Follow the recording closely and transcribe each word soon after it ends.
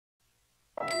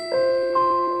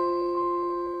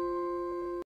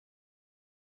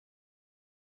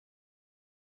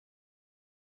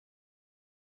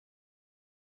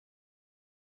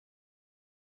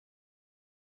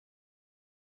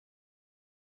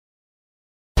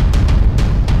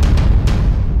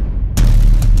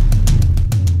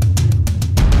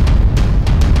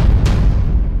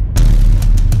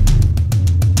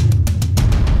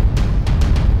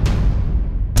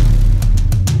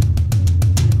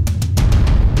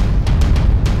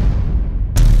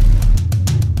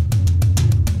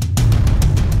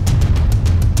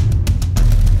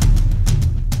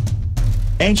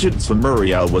Ancient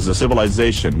Sumeria was a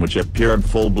civilization which appeared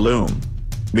full bloom,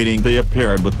 meaning they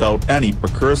appeared without any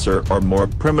precursor or more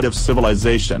primitive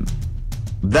civilization.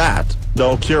 That,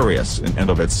 though curious in and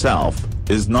of itself,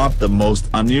 is not the most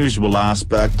unusual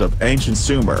aspect of ancient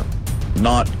Sumer.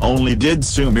 Not only did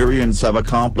Sumerians have a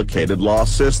complicated law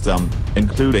system,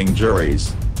 including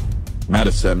juries,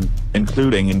 medicine,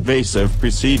 including invasive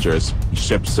procedures,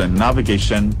 ships and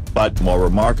navigation, but more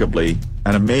remarkably,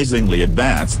 an amazingly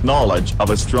advanced knowledge of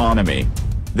astronomy.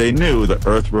 They knew the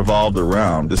Earth revolved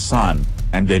around the Sun,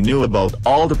 and they knew about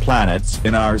all the planets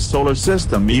in our solar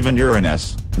system, even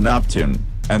Uranus, Neptune,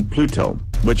 and Pluto,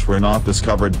 which were not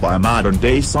discovered by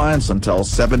modern-day science until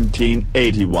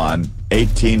 1781,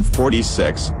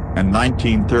 1846, and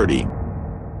 1930.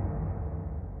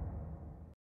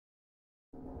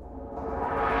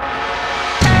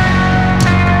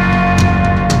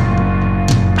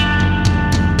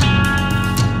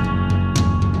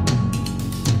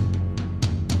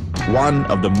 One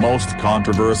of the most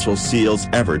controversial seals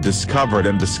ever discovered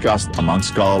and discussed among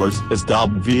scholars is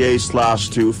dubbed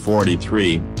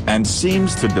VA/243, and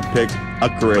seems to depict,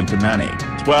 according to many,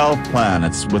 12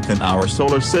 planets within our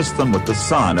solar system with the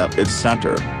Sun at its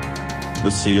center. The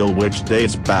seal, which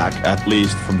dates back at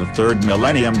least from the 3rd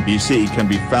millennium BC, can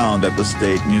be found at the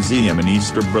State Museum in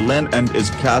East Berlin and is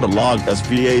catalogued as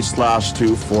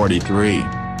VA/243.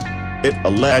 It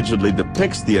allegedly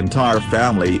depicts the entire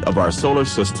family of our solar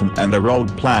system and a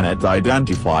rogue planet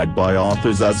identified by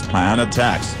authors as Planet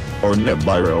X, or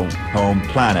Nibiru, home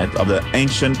planet of the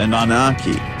ancient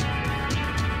Anunnaki.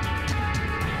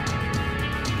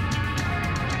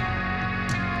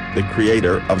 The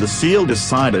creator of the seal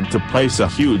decided to place a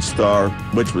huge star,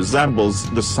 which resembles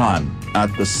the Sun,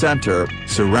 at the center,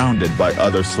 surrounded by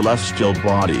other celestial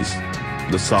bodies.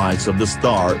 The size of the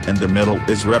star in the middle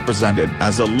is represented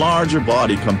as a larger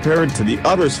body compared to the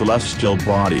other celestial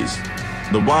bodies.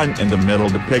 The one in the middle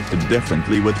depicted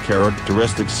differently with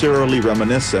characteristics eerily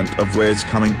reminiscent of rays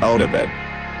coming out of it.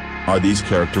 Are these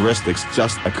characteristics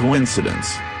just a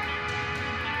coincidence?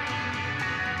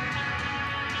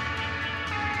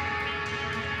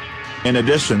 In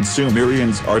addition,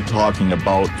 Sumerians are talking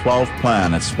about 12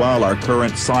 planets while our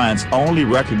current science only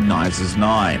recognizes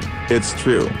 9. It's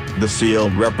true, the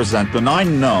seal represents the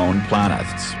 9 known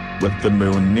planets, with the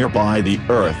Moon nearby the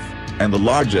Earth, and the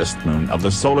largest moon of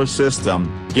the solar system,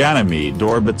 Ganymede,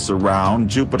 orbits around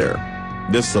Jupiter.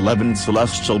 This 11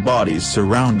 celestial bodies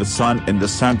surround the Sun in the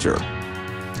center.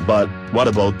 But what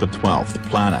about the 12th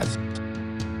planet?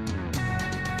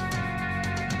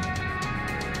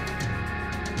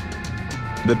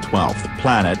 The 12th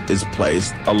planet is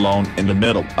placed alone in the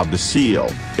middle of the seal.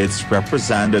 It's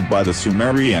represented by the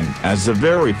Sumerian as a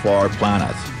very far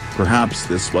planet. Perhaps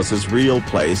this was his real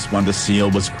place when the seal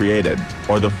was created,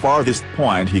 or the farthest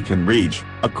point he can reach.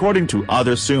 According to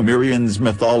other Sumerians'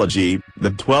 mythology, the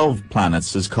 12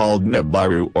 planets is called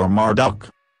Nibiru or Marduk.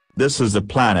 This is a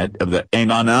planet of the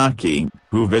Anunnaki,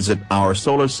 who visit our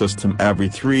solar system every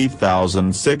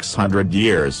 3,600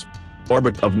 years.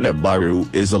 Orbit of Nibiru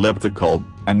is elliptical,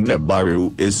 and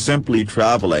Nibiru is simply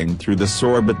traveling through this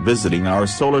orbit, visiting our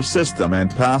solar system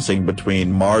and passing between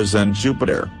Mars and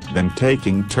Jupiter, then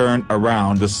taking turn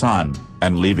around the Sun,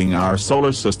 and leaving our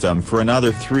solar system for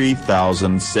another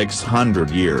 3,600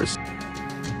 years.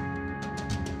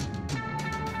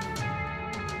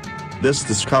 This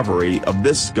discovery of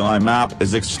this sky map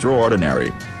is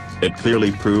extraordinary. It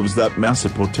clearly proves that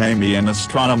Mesopotamian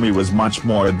astronomy was much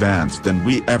more advanced than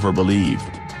we ever believed.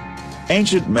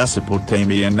 Ancient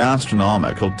Mesopotamian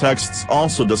astronomical texts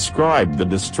also describe the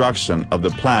destruction of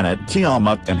the planet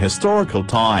Tiamat in historical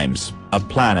times, a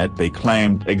planet they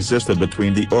claimed existed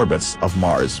between the orbits of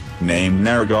Mars, named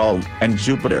Nergal, and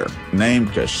Jupiter,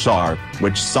 named Kishar,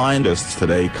 which scientists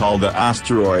today call the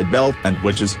asteroid belt, and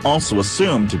which is also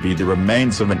assumed to be the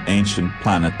remains of an ancient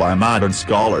planet by modern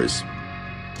scholars.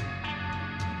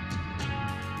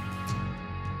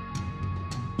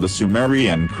 The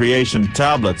Sumerian creation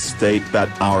tablets state that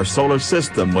our solar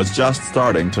system was just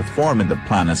starting to form and the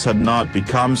planets had not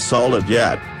become solid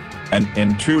yet. An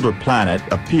intruder planet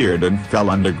appeared and fell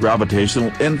under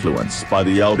gravitational influence by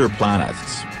the elder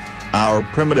planets. Our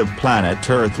primitive planet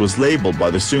Earth was labeled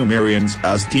by the Sumerians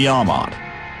as Tiamat.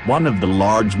 One of the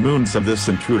large moons of this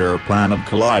intruder planet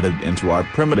collided into our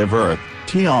primitive Earth,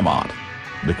 Tiamat.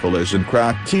 The collision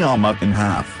cracked Tiamat in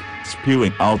half,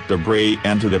 spewing out debris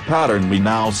into the pattern we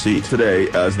now see today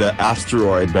as the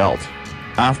asteroid belt.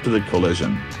 After the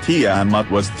collision,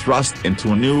 Tiamat was thrust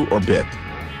into a new orbit.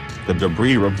 The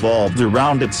debris revolved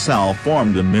around itself,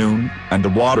 formed the moon, and the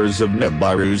waters of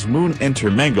Nibiru's moon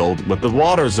intermingled with the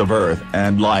waters of Earth,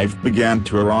 and life began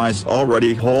to arise,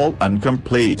 already whole and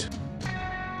complete.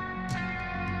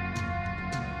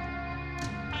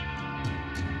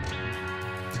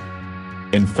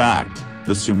 In fact,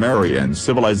 the Sumerian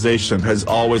civilization has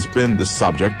always been the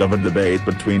subject of a debate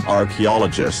between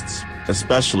archaeologists,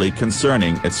 especially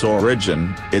concerning its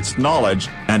origin, its knowledge,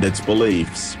 and its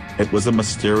beliefs. It was a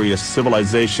mysterious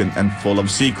civilization and full of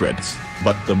secrets,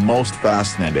 but the most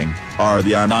fascinating are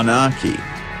the Anunnaki.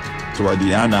 Who are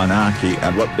the Anunnaki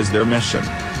and what is their mission?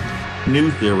 New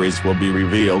theories will be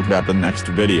revealed at the next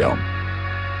video.